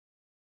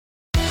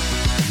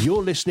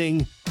You're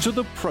listening to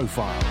The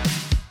Profile.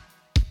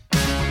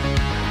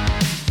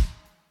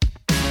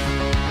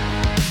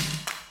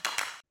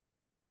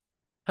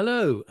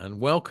 Hello and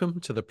welcome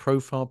to the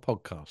Profile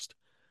Podcast.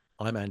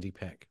 I'm Andy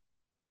Peck.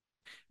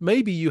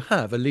 Maybe you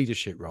have a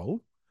leadership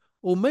role,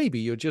 or maybe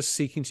you're just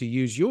seeking to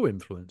use your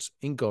influence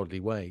in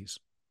godly ways.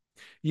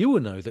 You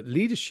will know that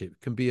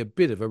leadership can be a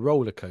bit of a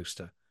roller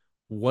coaster,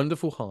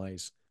 wonderful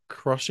highs,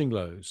 crushing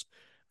lows,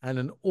 and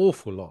an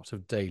awful lot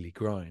of daily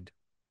grind.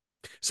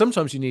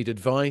 Sometimes you need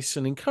advice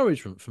and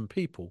encouragement from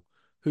people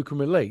who can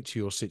relate to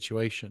your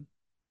situation.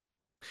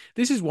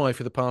 This is why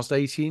for the past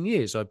 18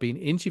 years I've been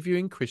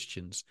interviewing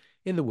Christians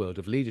in the world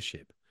of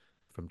leadership,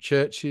 from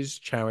churches,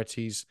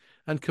 charities,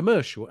 and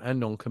commercial and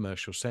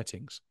non-commercial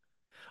settings.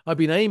 I've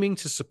been aiming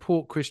to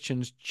support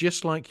Christians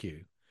just like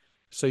you,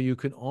 so you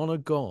can honour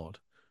God,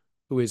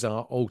 who is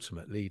our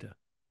ultimate leader.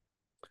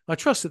 I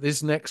trust that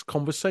this next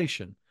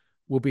conversation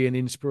will be an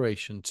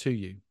inspiration to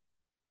you.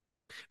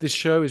 This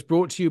show is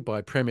brought to you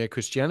by Premier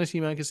Christianity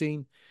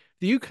magazine,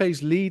 the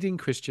UK's leading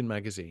Christian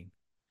magazine.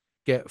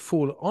 Get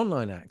full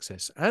online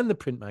access and the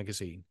print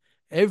magazine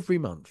every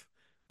month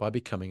by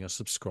becoming a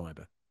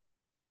subscriber.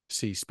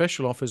 See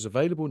special offers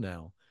available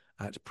now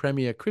at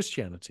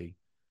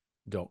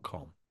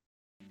premierchristianity.com.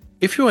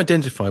 If you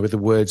identify with the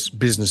words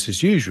business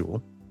as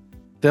usual,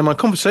 then my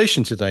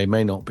conversation today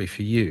may not be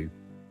for you.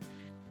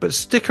 But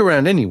stick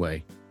around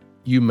anyway,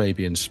 you may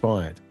be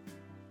inspired.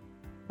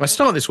 I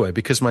start this way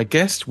because my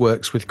guest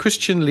works with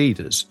Christian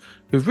leaders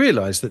who've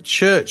realised that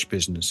church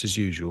business as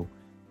usual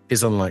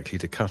is unlikely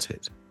to cut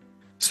it,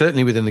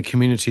 certainly within the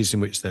communities in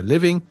which they're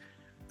living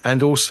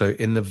and also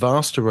in the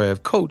vast array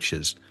of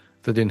cultures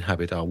that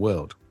inhabit our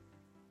world.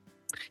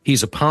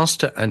 He's a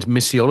pastor and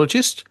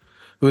missiologist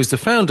who is the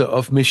founder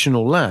of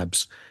Missional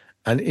Labs,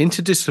 an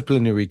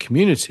interdisciplinary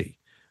community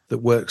that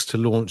works to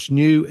launch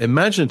new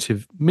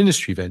imaginative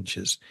ministry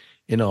ventures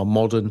in our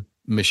modern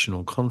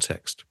missional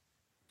context.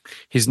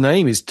 His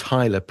name is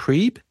Tyler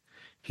Prieb.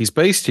 He's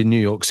based in New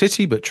York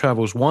City but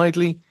travels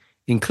widely,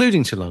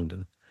 including to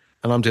London,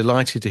 and I'm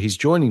delighted that he's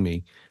joining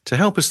me to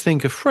help us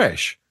think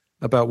afresh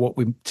about what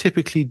we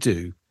typically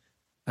do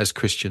as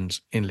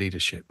Christians in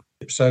leadership.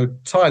 So,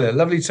 Tyler,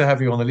 lovely to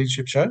have you on the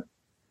Leadership Show.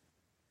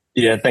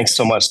 Yeah, thanks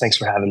so much. Thanks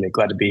for having me.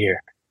 Glad to be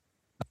here.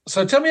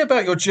 So tell me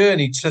about your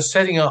journey to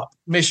setting up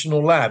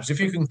Missional Labs. If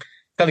you can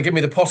kind of give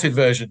me the potted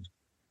version.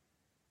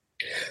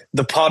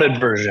 The potted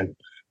version.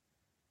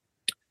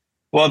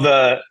 Well,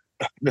 the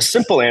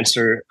simple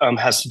answer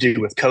has to do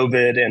with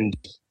COVID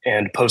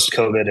and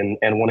post-COVID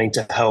and wanting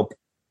to help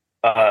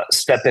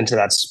step into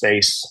that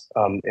space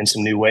in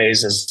some new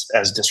ways,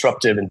 as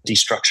disruptive and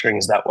destructuring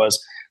as that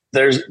was.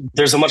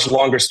 There's a much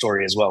longer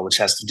story as well, which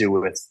has to do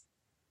with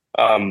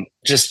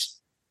just,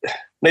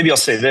 maybe I'll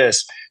say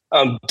this,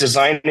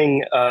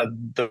 designing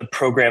the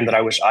program that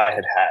I wish I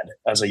had had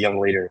as a young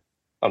leader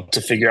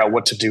to figure out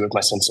what to do with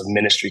my sense of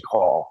ministry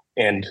call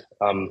and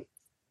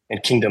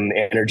kingdom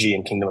energy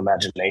and kingdom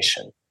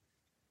imagination.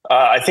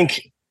 I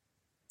think,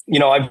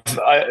 I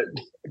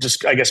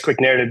guess quick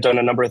narrative, done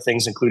a number of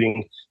things,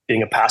 including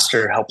being a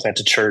pastor, helped plant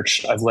a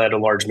church. I've led a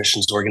large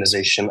missions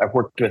organization. I've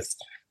worked with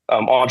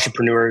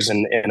entrepreneurs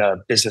in a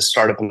business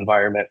startup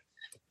environment.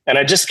 And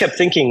I just kept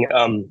thinking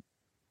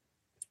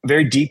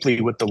very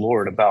deeply with the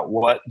Lord about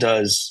what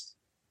does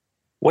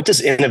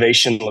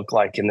innovation look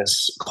like in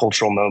this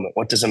cultural moment?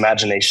 What does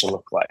imagination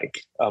look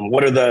like?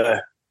 What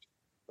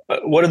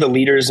are the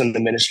leaders and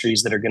the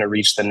ministries that are going to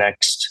reach the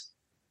next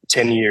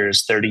 10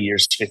 years, 30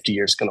 years, 50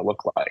 years going to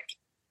look like?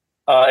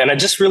 And I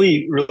just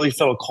really, really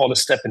felt a call to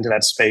step into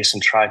that space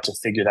and try to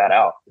figure that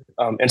out.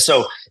 And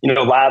so,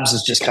 labs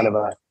is just kind of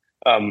a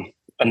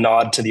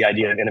nod to the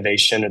idea of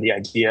innovation, or the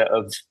idea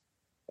of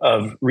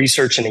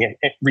researching and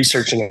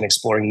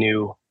exploring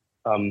new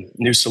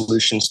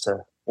solutions to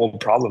old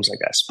problems, I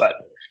guess. But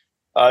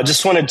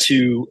just wanted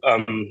to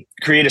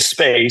create a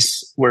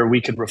space where we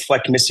could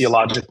reflect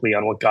missiologically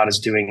on what God is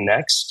doing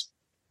next,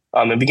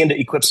 and begin to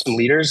equip some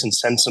leaders and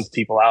send some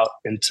people out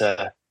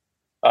into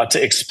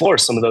to explore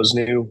some of those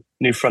new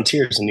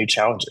frontiers and new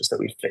challenges that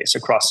we face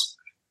across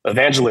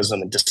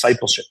evangelism and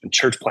discipleship and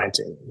church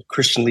planting, and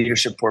Christian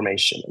leadership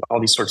formation, and all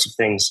these sorts of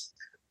things,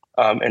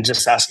 and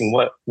just asking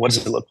what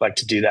does it look like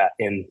to do that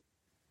in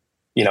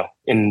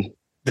the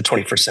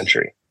 21st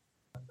century.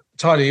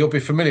 Tyler, you'll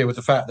be familiar with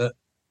the fact that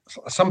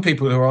some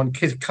people who are on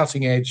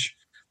cutting edge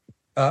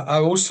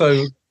are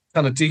also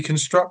kind of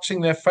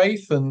deconstructing their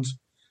faith and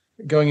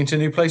going into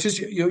new places.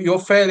 You're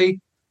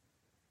fairly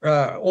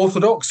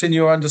orthodox in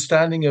your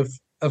understanding of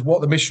what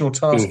the missional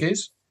task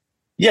is.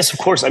 Yes, of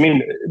course. I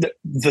mean,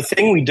 the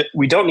thing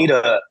we don't need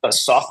a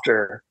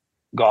softer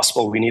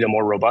gospel. We need a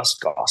more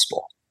robust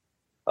gospel.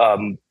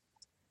 I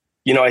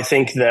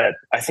think that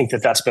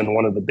that's been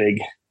one of the big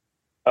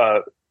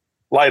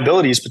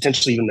liabilities,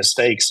 potentially even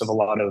mistakes, of a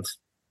lot of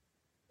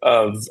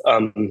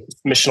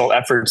missional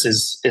efforts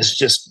is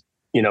just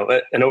an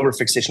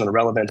overfixation on the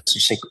relevance,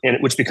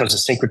 which becomes a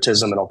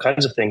syncretism and all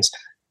kinds of things,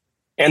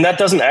 and that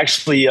doesn't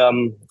actually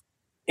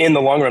in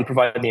the long run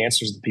provide the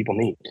answers that people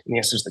need, and the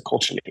answers that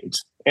culture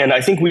needs. And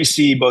I think we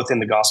see both in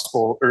the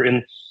gospel, or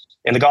in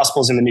in the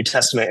Gospels, in the New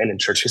Testament, and in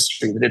church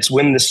history. That it's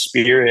when the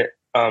Spirit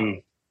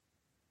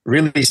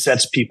really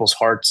sets people's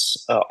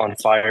hearts on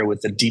fire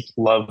with a deep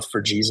love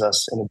for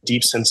Jesus and a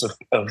deep sense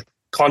of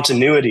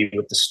continuity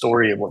with the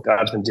story of what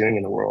God's been doing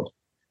in the world,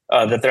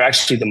 that they're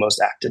actually the most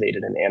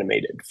activated and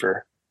animated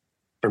for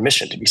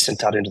mission to be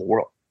sent out into the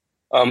world.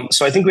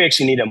 So I think we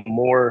actually need a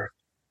more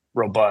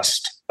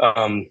robust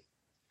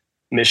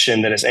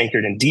mission that is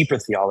anchored in deeper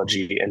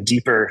theology and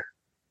deeper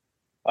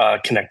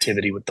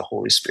connectivity with the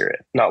Holy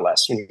Spirit, not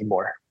less. We need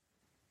more.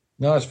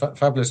 No, it's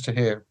fabulous to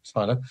hear,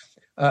 Tyler.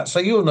 So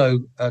you'll know,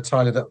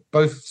 Tyler, that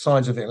both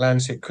sides of the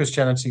Atlantic,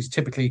 Christianity is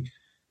typically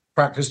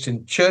practiced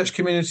in church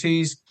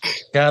communities,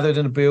 gathered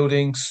in a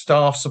building,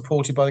 staff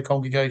supported by the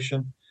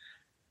congregation.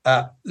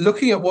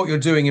 Looking at what you're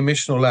doing in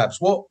missional labs,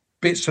 what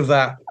bits of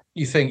that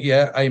you think,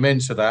 yeah, amen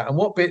to that, and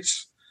what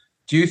bits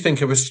do you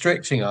think are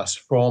restricting us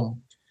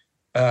from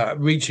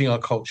reaching our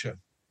culture?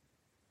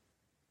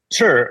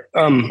 Sure.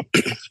 From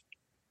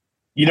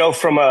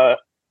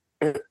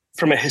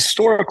a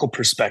historical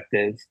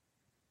perspective,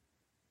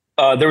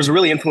 there was a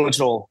really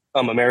influential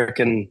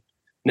American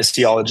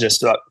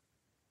missiologist about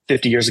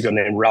 50 years ago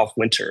named Ralph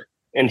Winter.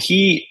 And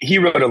he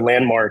wrote a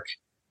landmark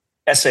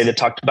essay that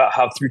talked about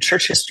how through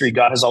church history,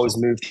 God has always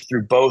moved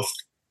through both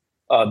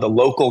the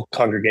local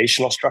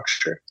congregational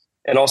structure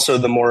and also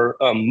the more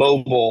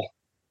mobile,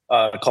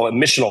 call it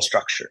missional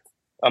structure,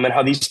 and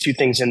how these two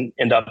things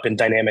end up in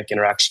dynamic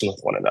interaction with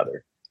one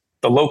another.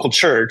 The local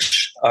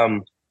church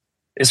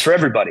is for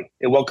everybody.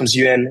 It welcomes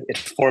you in, it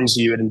forms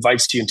you, it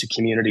invites you into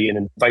community,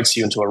 and invites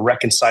you into a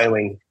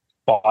reconciling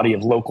body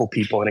of local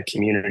people in a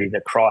community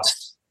that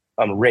cross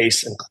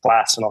race and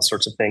class and all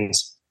sorts of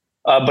things.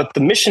 But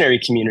the missionary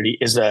community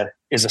is a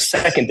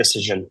second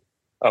decision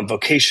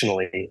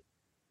vocationally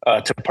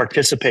to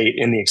participate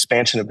in the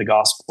expansion of the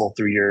gospel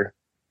through your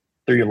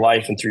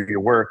life and through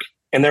your work.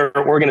 And there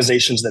are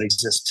organizations that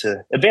exist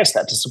to advance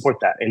that, to support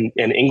that.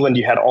 In England,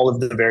 you had all of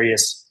the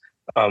various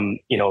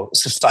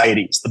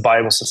societies, the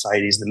Bible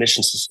societies, the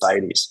mission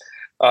societies.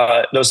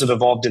 Those have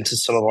evolved into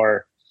some of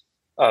our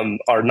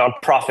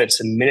nonprofits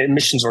and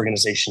missions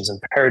organizations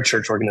and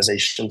parachurch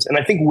organizations. And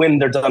I think when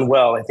they're done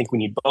well, I think we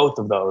need both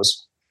of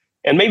those.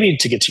 And maybe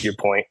to get to your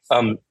point,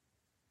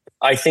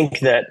 I think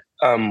that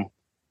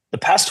the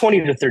past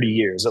 20 to 30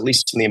 years, at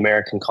least in the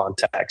American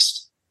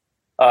context,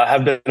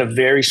 have been a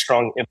very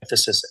strong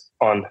emphasis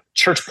on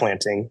church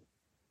planting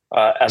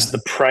as the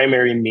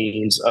primary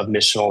means of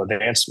missional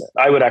advancement.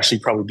 I would actually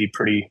probably be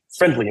pretty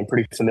friendly and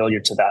pretty familiar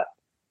to that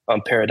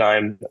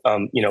paradigm,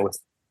 with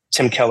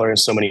Tim Keller and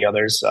so many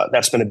others.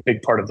 That's been a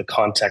big part of the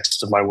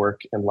context of my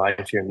work and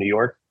life here in New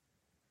York.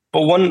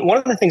 But one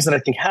of the things that I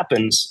think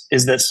happens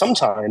is that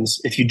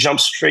sometimes if you jump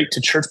straight to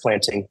church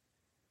planting,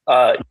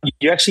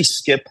 you actually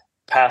skip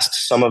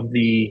past some of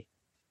the,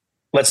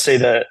 let's say,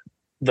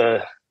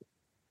 the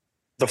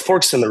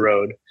forks in the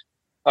road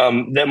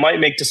that might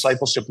make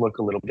discipleship look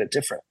a little bit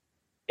different.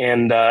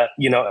 And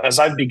as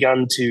I've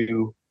begun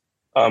to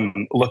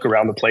look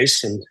around the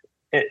place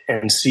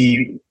and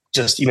see,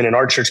 just even in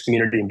our church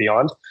community and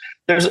beyond,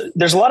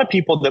 there's a lot of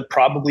people that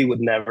probably would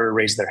never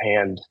raise their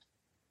hand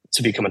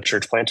to become a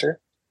church planter.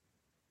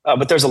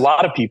 But there's a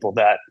lot of people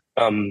that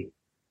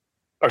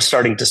are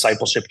starting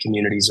discipleship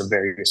communities of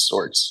various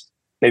sorts,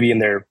 maybe in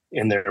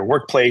their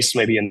workplace,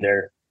 maybe in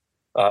their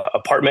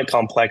apartment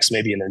complex,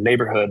 maybe in their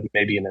neighborhood,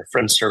 maybe in their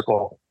friend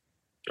circle.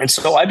 And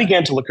so I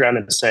began to look around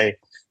and say,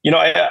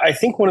 I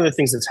think one of the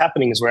things that's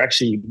happening is we're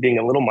actually being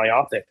a little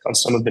myopic on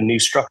some of the new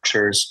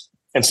structures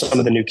and some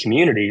of the new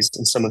communities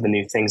and some of the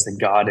new things that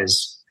God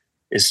is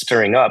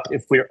stirring up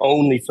if we're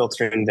only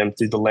filtering them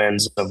through the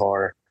lens of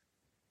our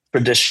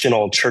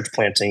traditional church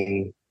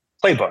planting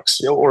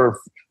playbooks, or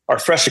our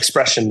fresh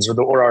expressions,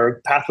 or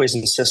our pathways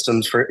and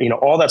systems for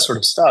all that sort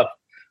of stuff.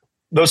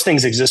 Those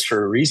things exist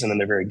for a reason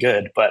and they're very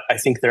good. But I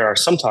think there are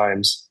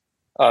sometimes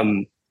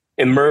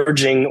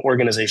emerging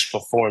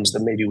organizational forms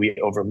that maybe we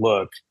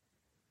overlook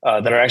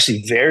that are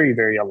actually very,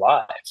 very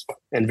alive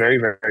and very,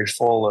 very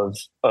full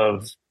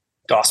of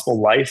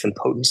gospel life and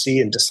potency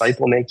and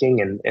disciple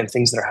making and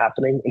things that are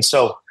happening. And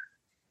so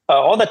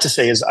all that to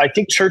say is I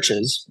think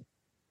churches,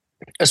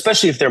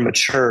 especially if they're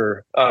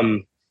mature,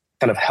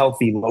 kind of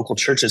healthy local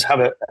churches, have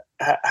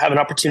an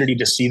opportunity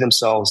to see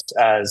themselves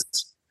as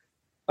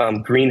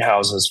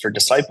greenhouses for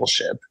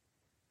discipleship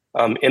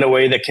in a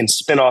way that can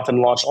spin off and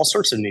launch all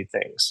sorts of new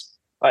things.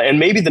 And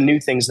maybe the new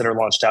things that are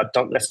launched out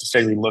don't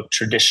necessarily look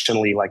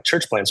traditionally like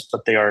church plants,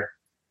 but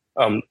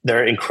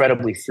they're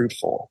incredibly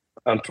fruitful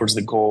towards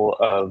the goal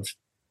of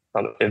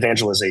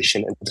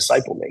evangelization and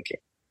disciple making.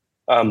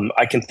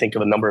 I can think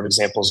of a number of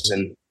examples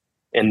in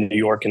New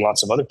York and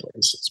lots of other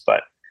places,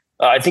 but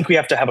I think we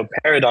have to have a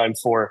paradigm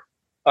for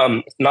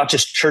not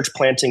just church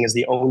planting as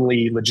the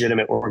only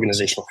legitimate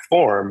organizational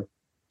form,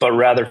 but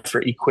rather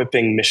for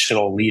equipping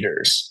missional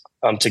leaders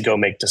to go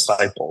make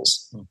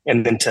disciples,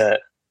 and then to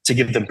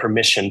give them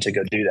permission to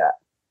go do that.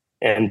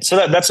 And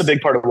so that's a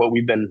big part of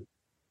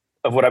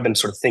what I've been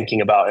sort of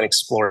thinking about and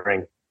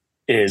exploring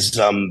is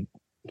in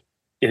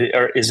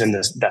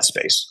that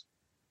space.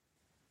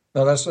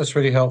 No, that's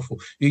really helpful.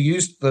 You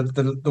used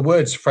the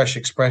words fresh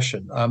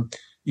expression.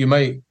 You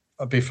may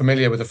be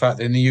familiar with the fact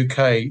that in the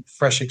UK,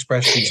 fresh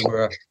expressions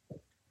were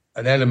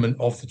an element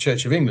of the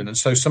Church of England, and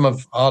so some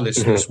of our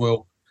listeners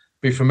will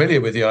be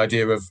familiar with the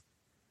idea of,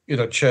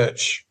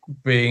 church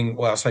being,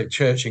 well, I say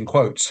church in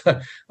quotes,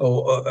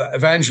 or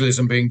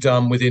evangelism being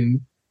done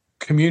within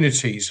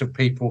communities of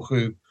people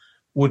who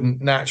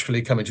wouldn't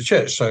naturally come into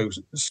church. So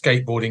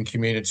skateboarding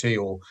community,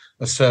 or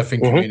a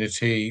surfing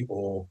community,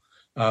 or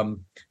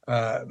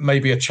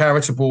maybe a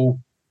charitable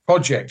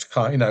project,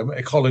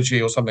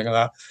 ecology or something like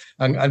that.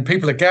 And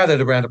people are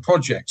gathered around a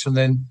project, and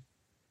then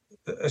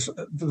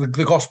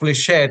the gospel is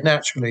shared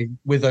naturally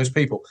with those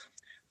people.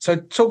 So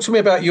talk to me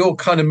about your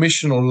kind of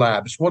missional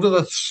labs. What are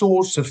the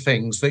sorts of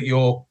things that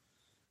your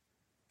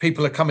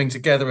people are coming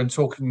together and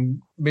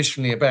talking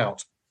missionally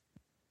about?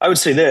 I would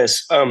say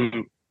this.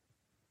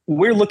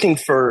 We're looking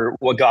for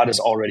what God is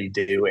already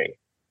doing.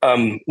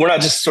 We're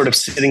not just sort of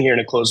sitting here in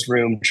a closed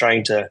room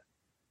trying to,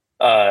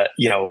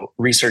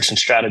 research and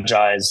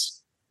strategize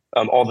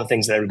all the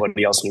things that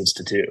everybody else needs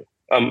to do.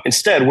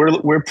 Instead,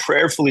 we're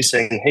prayerfully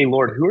saying, "Hey,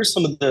 Lord, who are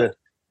some of the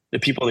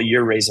people that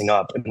you're raising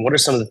up, and what are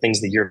some of the things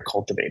that you're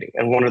cultivating,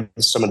 and what are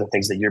some of the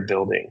things that you're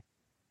building?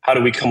 How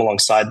do we come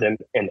alongside them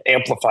and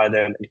amplify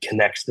them and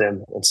connect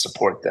them and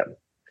support them?"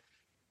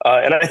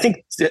 And I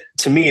think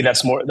to me,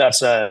 that's more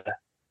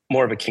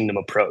of a kingdom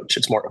approach.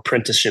 It's more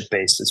apprenticeship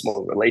based. It's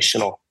more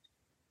relational.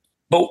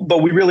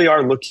 But we really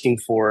are looking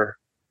for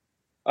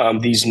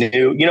these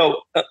new,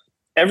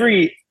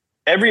 every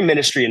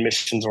ministry and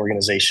missions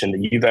organization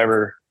that you've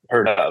ever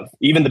heard of,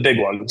 even the big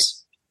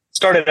ones,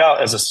 started out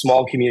as a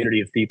small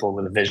community of people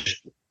with a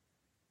vision.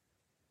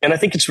 And I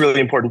think it's really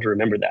important to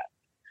remember that.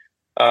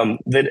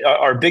 That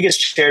our biggest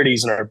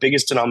charities and our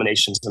biggest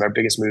denominations and our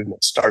biggest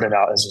movements started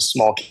out as a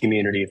small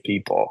community of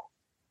people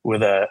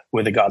with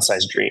a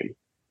God-sized dream.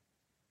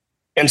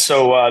 And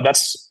so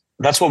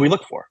that's what we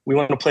look for. We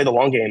want to play the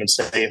long game and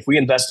say, if we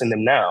invest in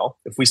them now,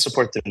 if we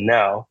support them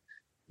now,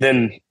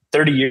 then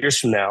 30 years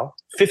from now,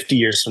 50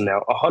 years from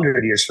now,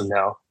 100 years from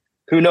now,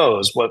 who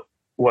knows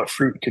what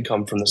fruit could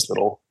come from this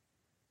little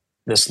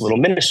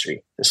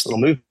ministry, this little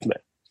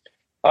movement.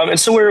 And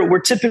so we're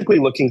typically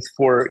looking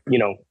for,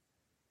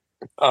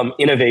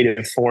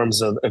 innovative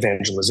forms of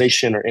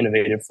evangelization, or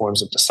innovative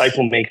forms of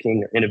disciple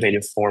making, or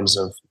innovative forms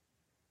of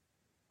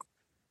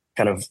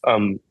kind of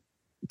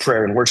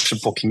prayer and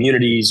worshipful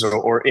communities,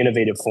 or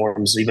innovative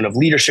forms even of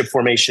leadership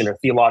formation or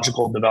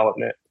theological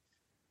development.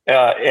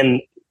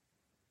 And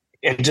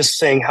just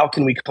saying, how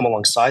can we come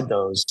alongside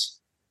those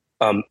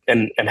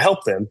and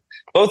help them,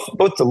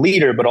 both the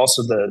leader, but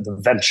also the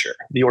venture,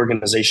 the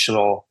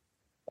organizational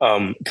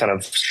kind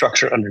of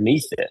structure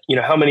underneath it.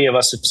 How many of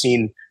us have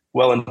seen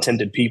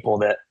well-intended people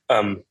that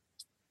kind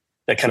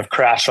of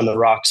crash on the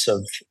rocks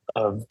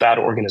of bad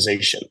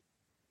organization?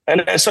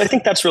 And so I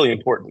think that's really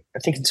important. I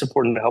think it's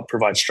important to help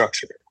provide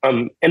structure.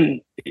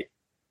 And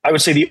I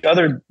would say the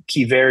other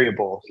key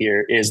variable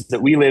here is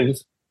that we live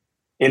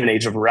in an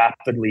age of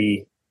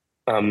rapidly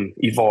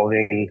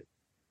evolving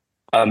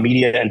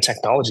media and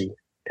technology,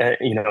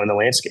 in the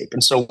landscape.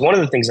 And so one of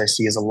the things I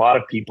see is a lot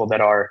of people that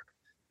are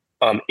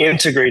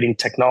integrating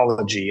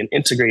technology and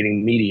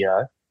integrating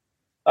media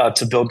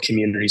to build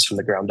communities from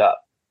the ground up.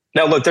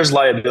 Now, look, there's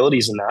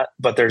liabilities in that,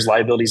 but there's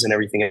liabilities in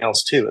everything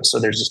else too. And so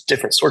there's just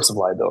different sorts of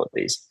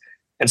liabilities.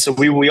 And so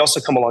we also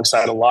come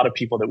alongside a lot of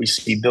people that we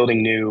see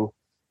building new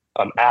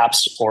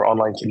apps or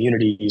online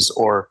communities,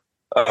 or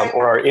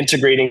are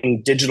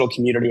integrating digital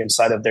community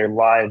inside of their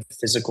live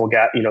physical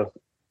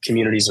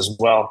communities as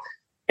well.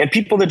 And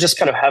people that just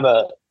kind of have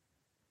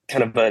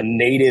a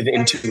native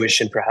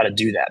intuition for how to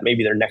do that.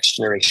 Maybe they're next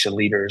generation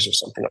leaders or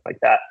something like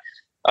that.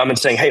 And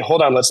saying, hey,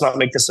 hold on, let's not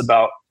make this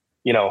about,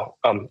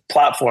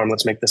 platform.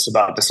 Let's make this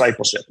about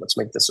discipleship. Let's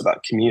make this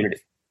about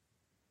community.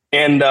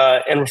 And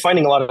we're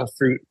finding a lot of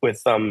fruit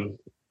with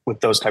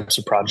those types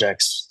of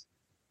projects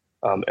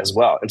as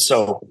well. And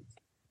so,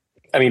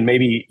 I mean,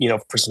 maybe,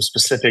 for some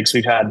specifics,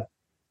 we've had,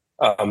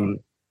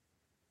 an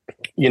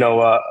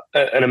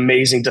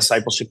amazing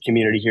discipleship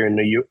community here in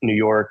New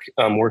York,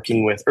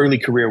 working with early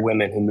career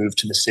women who moved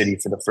to the city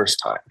for the first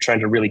time, trying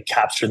to really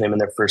capture them in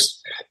their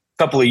first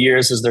couple of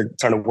years as they're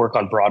trying to work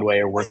on Broadway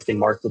or work in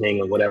marketing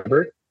or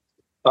whatever,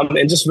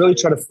 and just really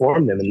try to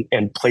form them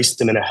and place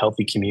them in a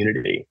healthy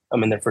community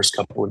in their first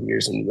couple of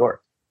years in New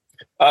York.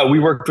 We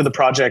worked with a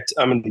project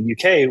in the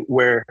UK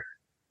where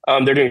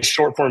they're doing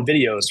short form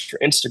videos for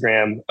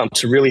Instagram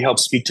to really help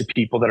speak to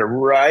people that are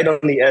right on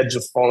the edge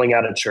of falling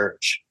out of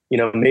church.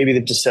 Maybe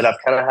they've just said, I've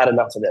kind of had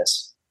enough of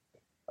this.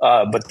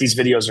 But these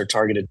videos are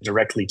targeted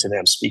directly to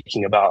them,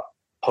 speaking about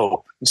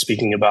hope and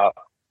speaking about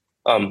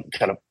kind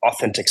of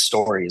authentic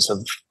stories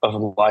of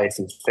life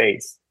and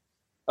faith.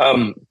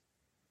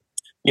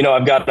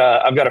 I've got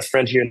a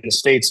friend here in the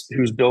States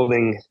who's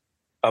building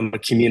a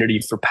community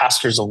for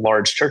pastors of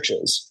large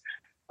churches,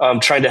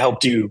 trying to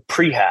help do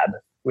prehab,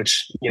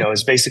 which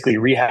is basically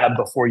rehab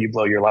before you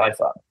blow your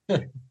life up.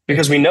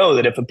 Because we know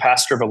that if a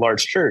pastor of a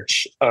large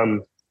church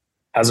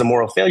has a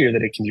moral failure,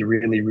 that it can be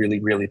really,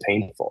 really, really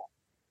painful.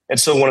 And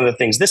so one of the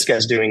things this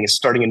guy's doing is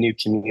starting a new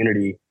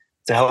community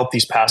to help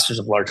these pastors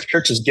of large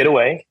churches get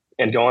away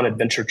and go on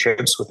adventure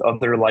trips with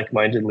other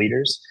like-minded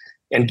leaders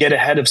and get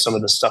ahead of some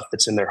of the stuff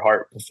that's in their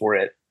heart before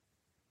it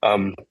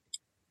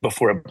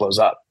blows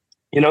up.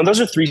 Those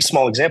are three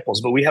small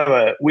examples, but we have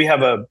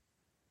a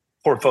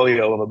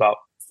portfolio of about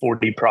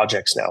 40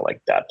 projects now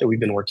like that we've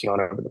been working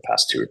on over the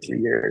past 2 or 3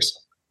 years.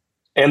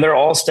 And they're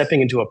all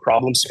stepping into a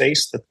problem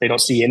space that they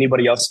don't see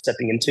anybody else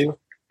stepping into.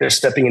 They're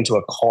stepping into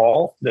a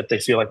call that they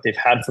feel like they've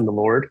had from the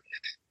Lord.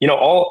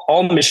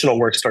 All missional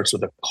work starts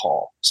with a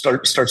call,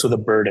 starts with a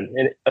burden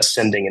and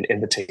ascending an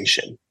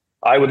invitation.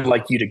 I would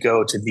like you to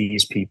go to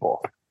these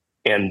people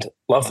and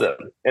love them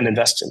and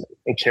invest in them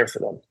and care for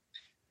them.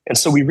 And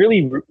so we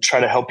really try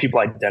to help people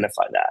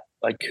identify that.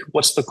 Like,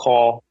 what's the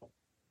call?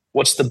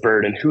 What's the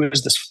burden? Who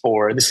is this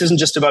for? This isn't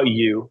just about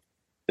you.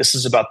 This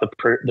is about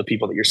the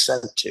people that you're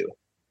sent to.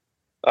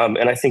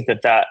 And I think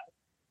that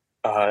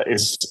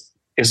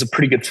is a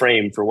pretty good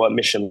frame for what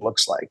mission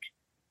looks like.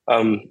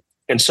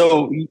 And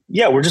so,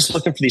 we're just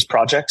looking for these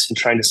projects and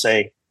trying to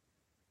say,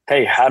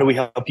 hey, how do we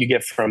help you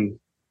get from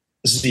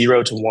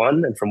 0 to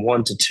 1 and from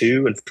 1 to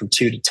 2 and from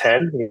 2 to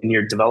 10 in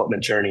your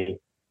development journey,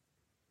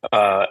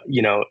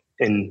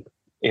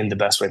 in the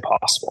best way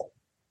possible.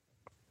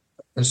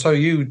 And so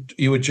you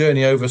would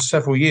journey over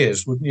several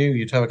years, wouldn't you?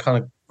 You'd have a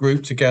kind of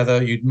group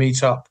together, you'd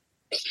meet up.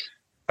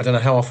 I don't know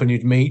how often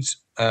you'd meet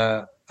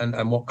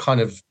and what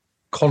kind of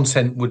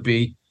content would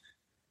be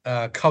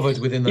covered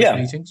within those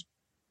meetings.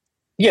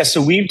 Yeah,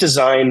 so we've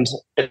designed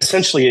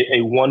essentially a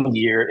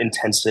 1-year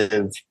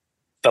intensive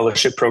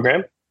fellowship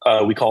program.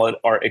 We call it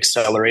our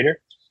Accelerator.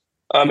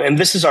 And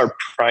this is our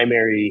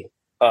primary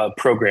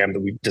program that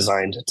we've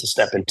designed to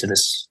step into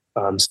this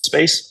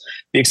space.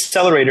 The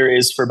Accelerator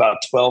is for about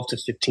 12 to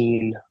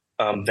 15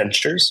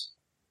 ventures,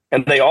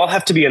 and they all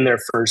have to be in their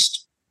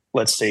first,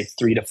 let's say,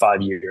 3 to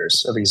 5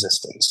 years of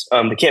existence.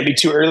 They can't be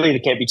too early, they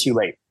can't be too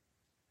late.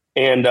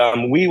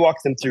 And we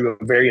walk them through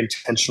a very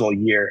intentional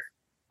year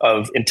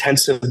of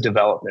intensive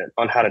development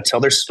on how to tell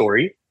their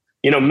story.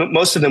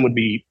 Most of them would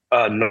be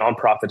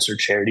nonprofits or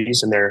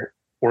charities in their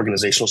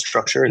organizational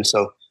structure. And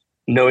so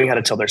knowing how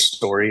to tell their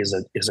story is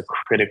a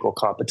critical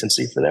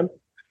competency for them.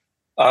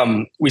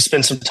 We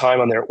spend some time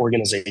on their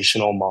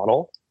organizational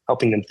model,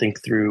 helping them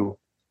think through,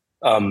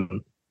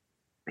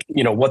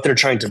 what they're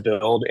trying to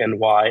build and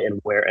why and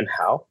where and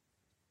how.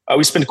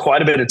 We spend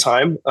quite a bit of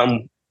time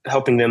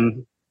helping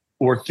them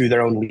work through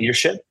their own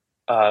leadership,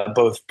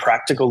 both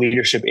practical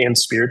leadership and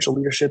spiritual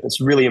leadership. It's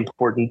really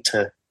important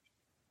to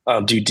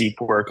do deep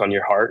work on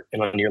your heart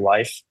and on your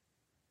life.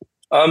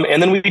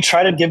 And then we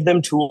try to give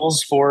them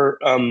tools for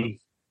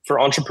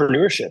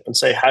entrepreneurship and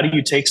say, how do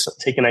you take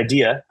an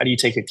idea? How do you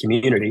take a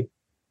community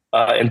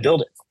and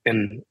build it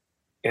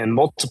and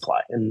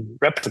multiply and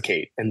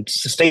replicate and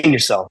sustain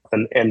yourself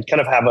and kind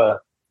of have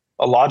a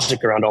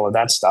logic around all of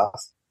that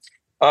stuff.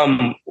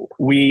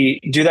 We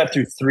do that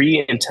through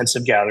 3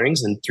 intensive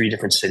gatherings in 3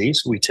 different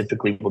cities. We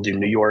typically will do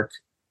New York,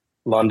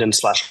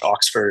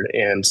 London/Oxford,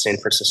 and San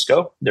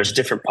Francisco. There's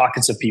different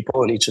pockets of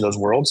people in each of those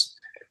worlds.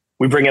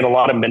 We bring in a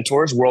lot of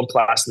mentors,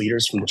 world-class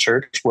leaders from the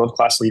church,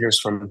 world-class leaders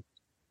from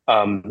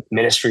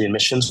ministry and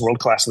missions,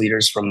 world-class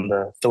leaders from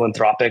the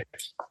philanthropic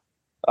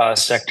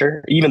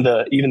sector, even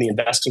the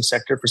investing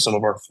sector for some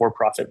of our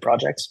for-profit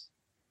projects.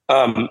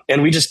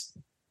 And we just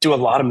do a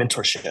lot of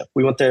mentorship.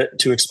 We want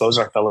to expose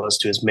our fellows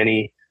to as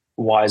many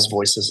wise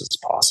voices as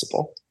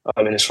possible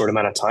in a short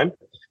amount of time.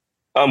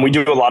 We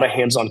do a lot of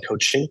hands-on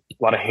coaching,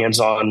 a lot of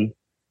hands-on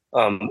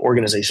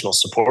organizational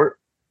support.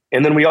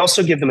 And then we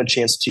also give them a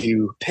chance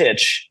to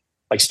pitch,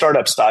 like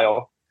startup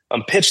style,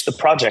 pitch the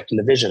project and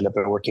the vision that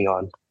they're working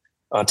on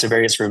to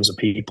various rooms of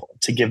people,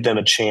 to give them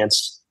a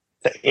chance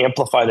to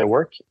amplify their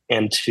work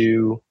and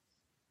to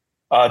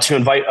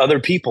invite other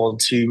people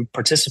to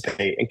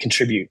participate and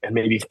contribute and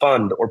maybe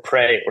fund or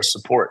pray or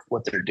support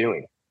what they're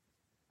doing.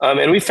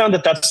 And we found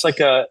that that's like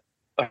a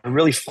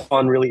really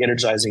fun, really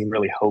energizing,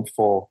 really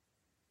hopeful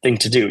thing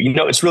to do.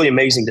 It's really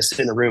amazing to sit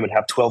in a room and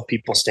have 12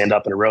 people stand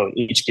up in a row and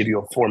each give you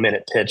a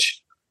 4-minute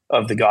pitch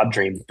of the God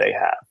dream that they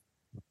have.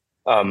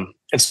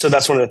 And so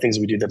that's one of the things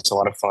we do that's a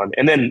lot of fun.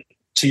 And then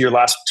to your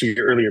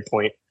earlier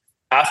point,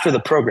 after the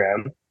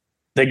program,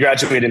 they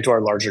graduate into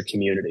our larger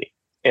community.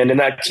 And in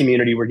that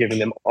community, we're giving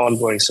them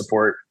ongoing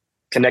support,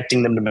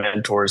 connecting them to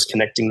mentors,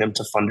 connecting them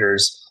to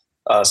funders,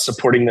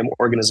 supporting them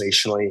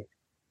organizationally,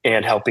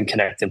 and helping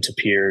connect them to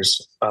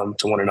peers,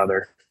 to one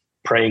another,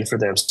 praying for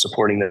them,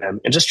 supporting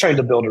them, and just trying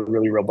to build a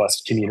really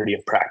robust community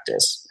of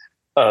practice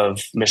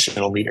of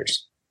missional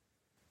leaders.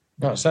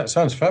 No, that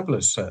sounds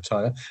fabulous,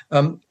 Tyler.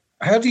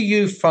 How do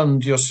you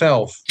fund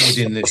yourself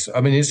within this?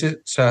 I mean, is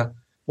it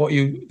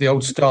the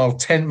old style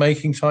tent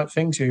making type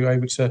things? Are you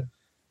able to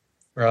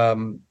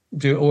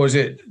do, or is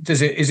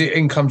it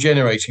income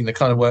generating, the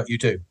kind of work you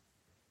do?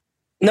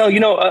 No,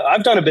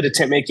 I've done a bit of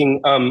tent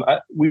making.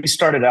 We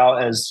started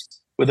out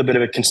with a bit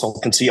of a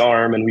consultancy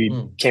arm, and we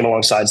came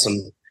alongside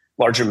some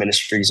larger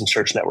ministries and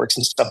church networks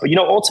and stuff. But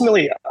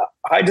ultimately,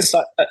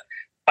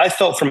 I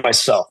felt for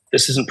myself,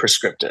 this isn't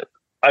prescriptive.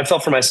 I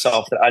felt for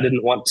myself that I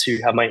didn't want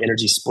to have my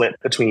energy split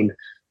between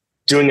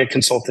doing a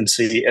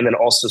consultancy and then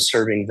also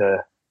serving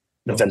the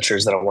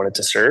ventures that I wanted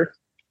to serve.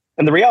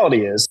 And the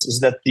reality is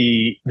that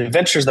the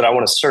ventures that I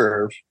want to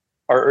serve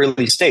are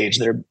early stage.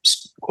 They're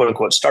quote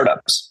unquote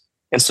startups.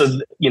 And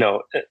so,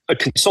 a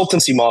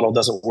consultancy model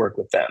doesn't work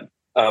with them.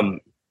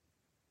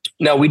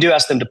 Now, we do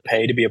ask them to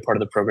pay to be a part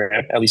of the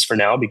program, at least for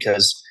now,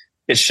 because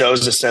it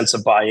shows a sense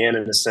of buy-in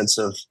and a sense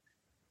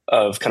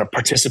of kind of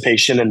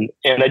participation.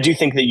 And I do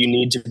think that you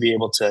need to be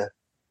able to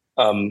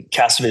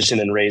cast vision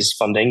and raise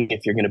funding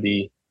if you're going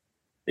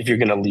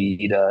to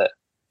lead a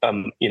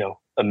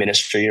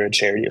ministry or a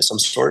charity of some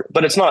sort.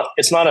 But it's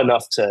not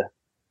enough to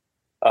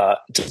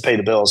pay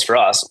the bills for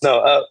us.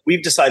 No,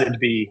 we've decided to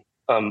be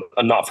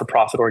a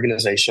not-for-profit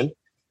organization,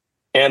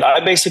 and I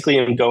basically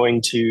am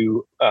going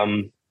to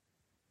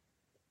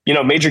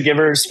major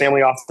givers,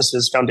 family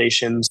offices,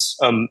 foundations.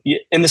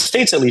 In the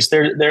States, at least,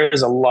 there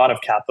is a lot of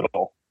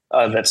capital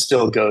that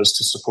still goes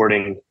to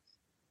supporting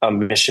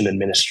mission and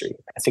ministry.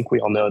 I think we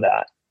all know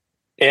that.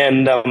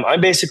 And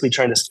I'm basically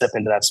trying to step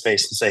into that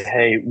space and say,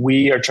 hey,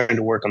 we are trying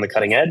to work on the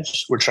cutting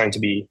edge. We're trying to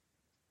be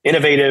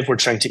innovative. We're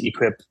trying to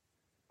equip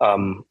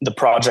the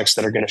projects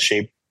that are going to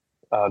shape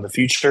the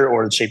future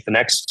or shape the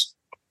next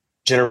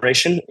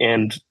generation.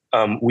 And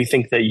we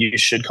think that you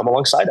should come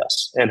alongside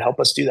us and help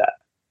us do that.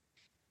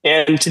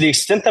 And to the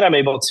extent that I'm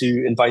able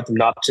to invite them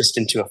not just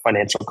into a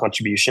financial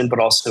contribution, but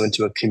also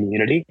into a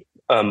community,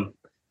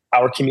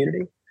 our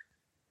community,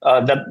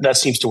 that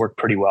seems to work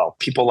pretty well.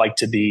 People like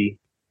to be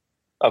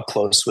up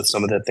close with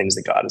some of the things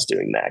that God is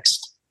doing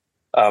next.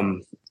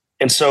 And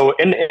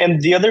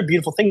the other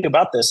beautiful thing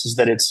about this is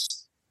that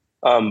it's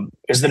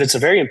a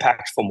very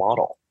impactful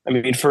model. I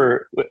mean,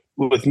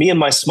 with me and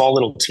my small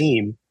little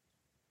team,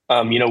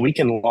 we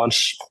can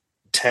launch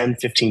 10,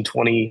 15,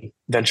 20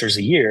 ventures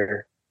a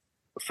year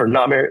for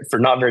not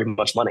very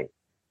much money.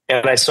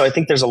 And so I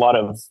think there's a lot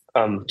of,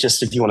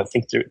 just if you want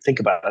to think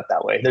about it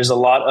that way, there's a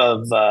lot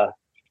of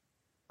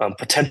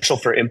potential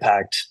for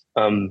impact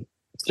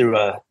through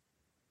a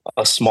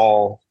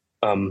small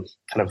kind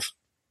of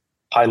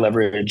high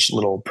leverage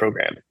little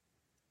program.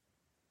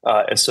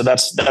 And so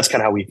that's kind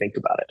of how we think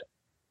about it.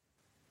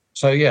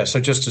 So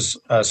just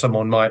as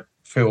someone might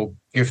feel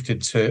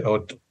gifted to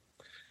or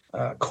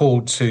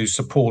called to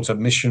support a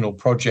missional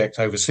project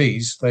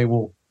overseas, they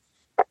will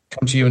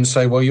come to you and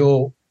say, well,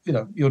 you're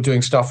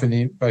doing stuff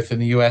both in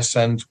the US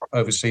and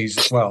overseas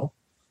as well.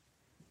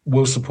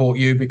 We'll support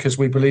you because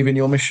we believe in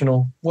your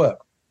missional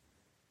work.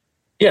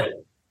 Yeah,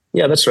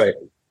 that's right.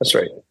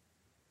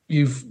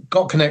 You've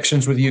got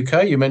connections with the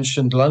UK. You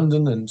mentioned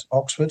London and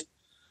Oxford.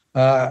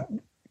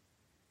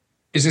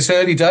 Is this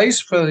early days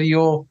for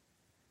your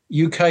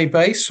UK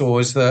base, or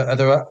are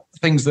there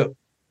things that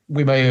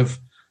we may have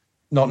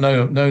not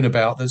known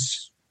about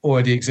that's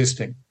already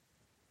existing?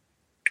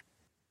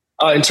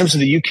 In terms of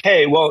the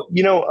UK, well,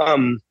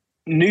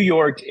 New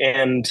York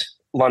and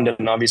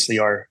London obviously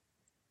are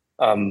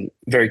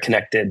very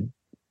connected,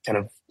 kind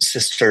of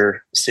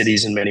sister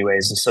cities in many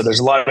ways. And so there's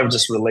a lot of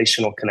just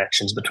relational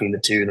connections between the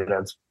two that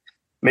I've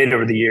made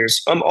over the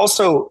years.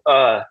 Also,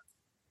 I've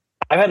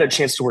had a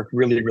chance to work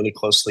really, really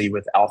closely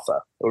with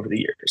Alpha over the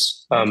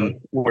years. Okay.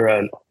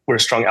 We're a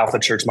strong Alpha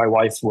church. My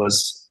wife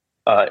was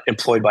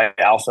employed by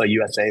Alpha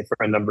USA for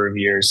a number of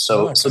years.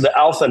 So the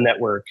Alpha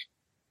network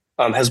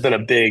has been a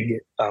big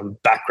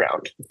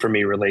background for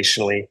me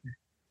relationally.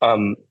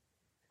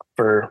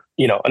 For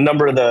a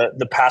number of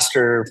the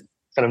pastor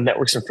kind of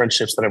networks and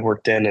friendships that I've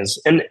worked in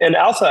and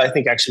Alpha, I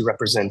think, actually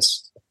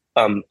represents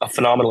a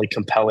phenomenally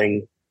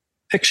compelling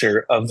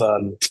picture of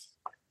an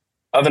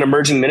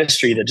emerging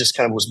ministry that just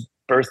kind of was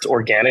birthed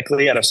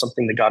organically out of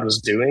something that God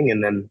was doing,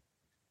 and then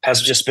has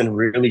just been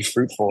really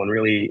fruitful and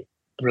really,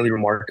 really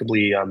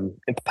remarkably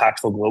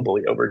impactful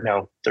globally over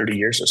now 30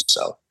 years or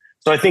so.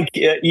 So I think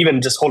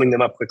even just holding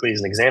them up quickly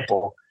as an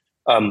example,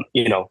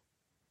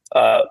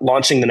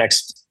 launching the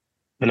next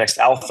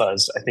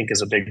alphas, I think,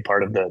 is a big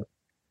part of the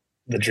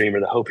dream or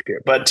the hope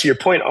here. But to your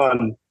point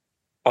on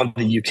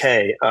the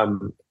UK,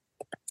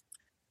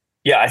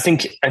 I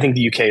think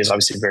the UK is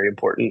obviously very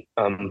important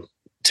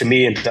to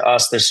me and to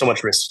us. There's so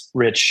much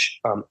rich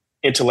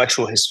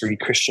intellectual history,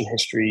 Christian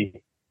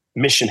history,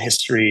 mission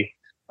history.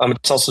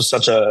 It's also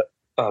such a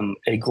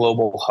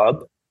global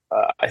hub.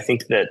 I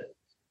think that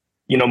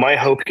my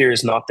hope here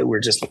is not that we're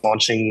just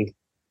launching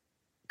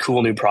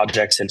cool new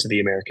projects into the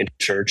American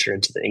church or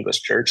into the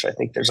English church. I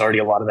think there's already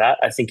a lot of that.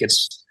 I think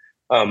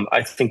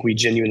we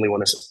genuinely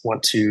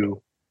want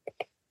to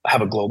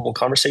have a global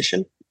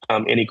conversation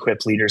and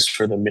equip leaders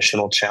for the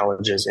missional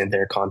challenges in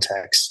their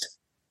context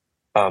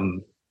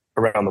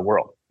around the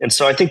world. And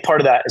so I think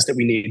part of that is that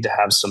we need to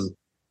have some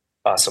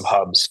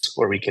hubs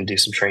where we can do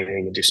some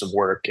training and do some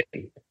work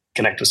and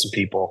connect with some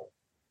people.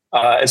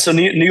 And so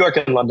New York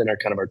and London are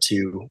kind of our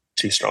two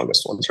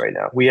strongest ones right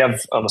now. We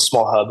have a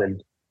small hub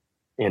in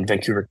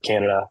Vancouver,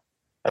 Canada,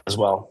 as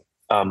well,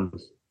 and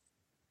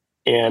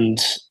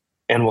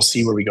we'll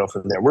see where we go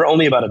from there. We're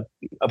only about a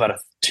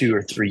 2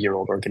 or 3 year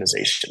old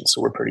organization,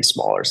 so we're pretty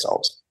small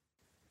ourselves.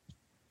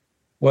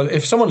 Well,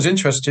 if someone's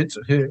interested,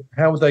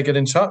 how would they get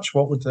in touch?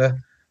 What would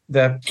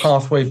their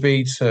pathway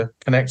be to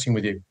connecting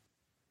with you?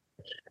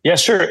 Yeah,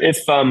 sure.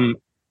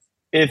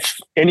 If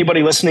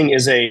anybody listening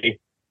is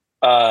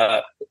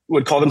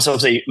would call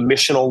themselves a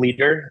missional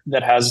leader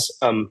that has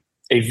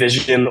a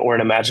vision or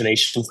an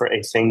imagination for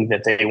a thing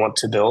that they want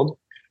to build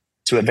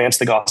to advance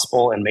the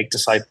gospel and make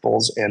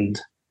disciples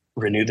and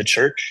renew the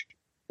church,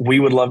 we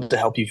would love to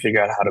help you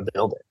figure out how to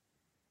build it.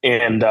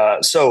 And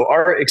so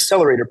our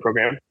accelerator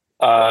program,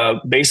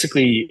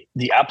 basically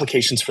the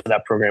applications for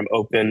that program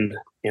open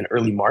in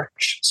early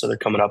March. So they're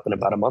coming up in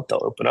about a month,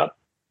 they'll open up.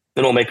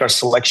 Then we'll make our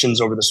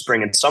selections over the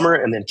spring and summer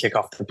and then kick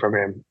off the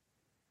program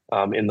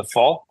in the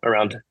fall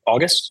around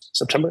August,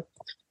 September.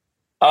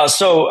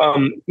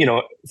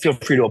 Feel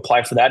free to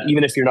apply for that.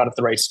 Even if you're not at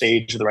the right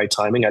stage or the right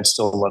timing, I'd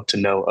still love to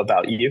know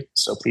about you.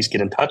 So please get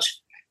in touch.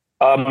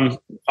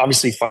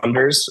 Obviously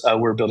funders,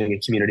 we're building a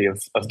community of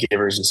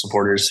givers and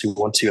supporters who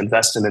want to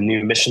invest in a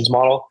new missions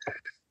model.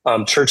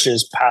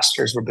 Churches,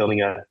 pastors, we're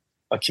building a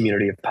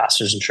community of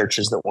pastors and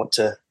churches that want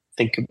to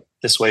think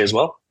this way as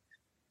well.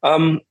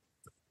 And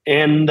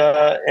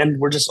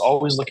we're just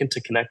always looking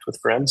to connect with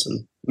friends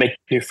and make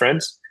new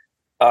friends.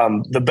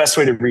 The best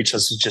way to reach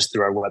us is just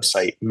through our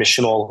website,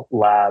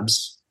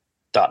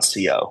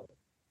 missionallabs.co.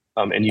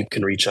 And you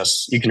can reach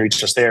us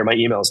there. My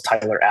email is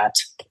Tyler @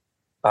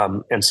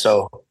 and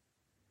so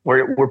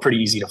we're pretty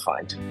easy to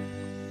find.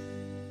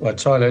 Well,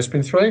 Tyler, it's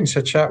been thrilling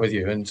to chat with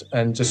you and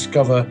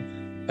discover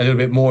a little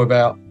bit more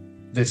about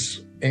this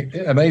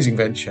amazing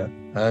venture.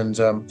 And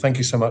thank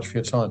you so much for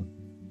your time.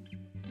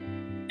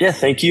 Yeah,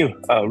 thank you.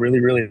 Really,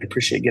 really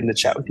appreciate getting to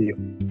chat with you.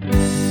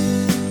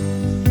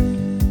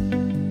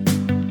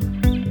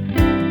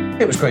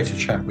 It was great to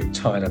chat with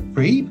Tyler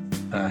Prieb.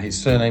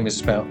 His surname is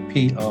spelled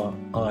Prieb,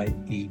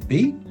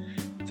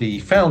 the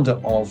founder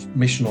of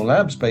Missional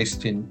Labs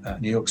based in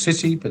New York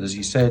City, but as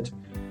he said,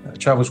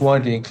 travels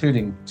widely,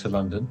 including to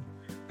London.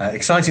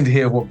 Exciting to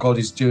hear what God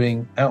is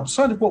doing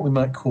outside of what we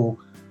might call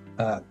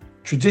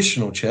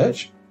traditional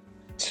church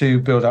to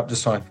build up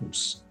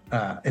disciples.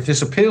 If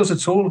this appeals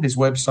at all, his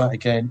website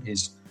again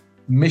is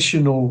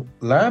Missional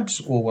Labs,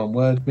 or one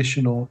word,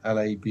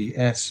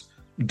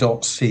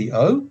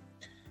 missionallabs.co.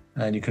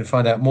 And you can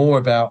find out more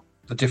about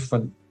the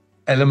different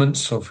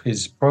elements of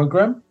his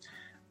program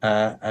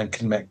and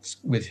connect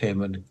with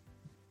him and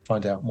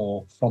find out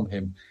more from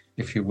him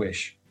if you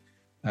wish.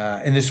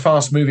 In this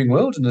fast-moving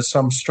world, and as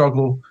some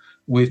struggle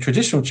with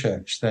traditional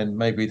church, then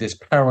maybe this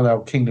parallel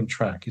kingdom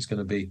track is going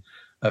to be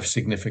of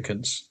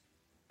significance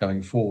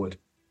going forward.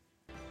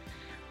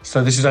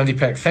 So this is Andy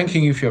Peck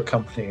thanking you for your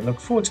company and look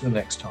forward to the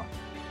next time.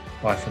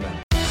 Bye for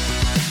now.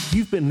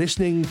 You've been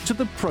listening to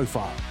The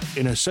Profile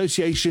in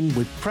association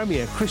with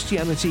Premier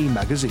Christianity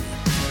Magazine.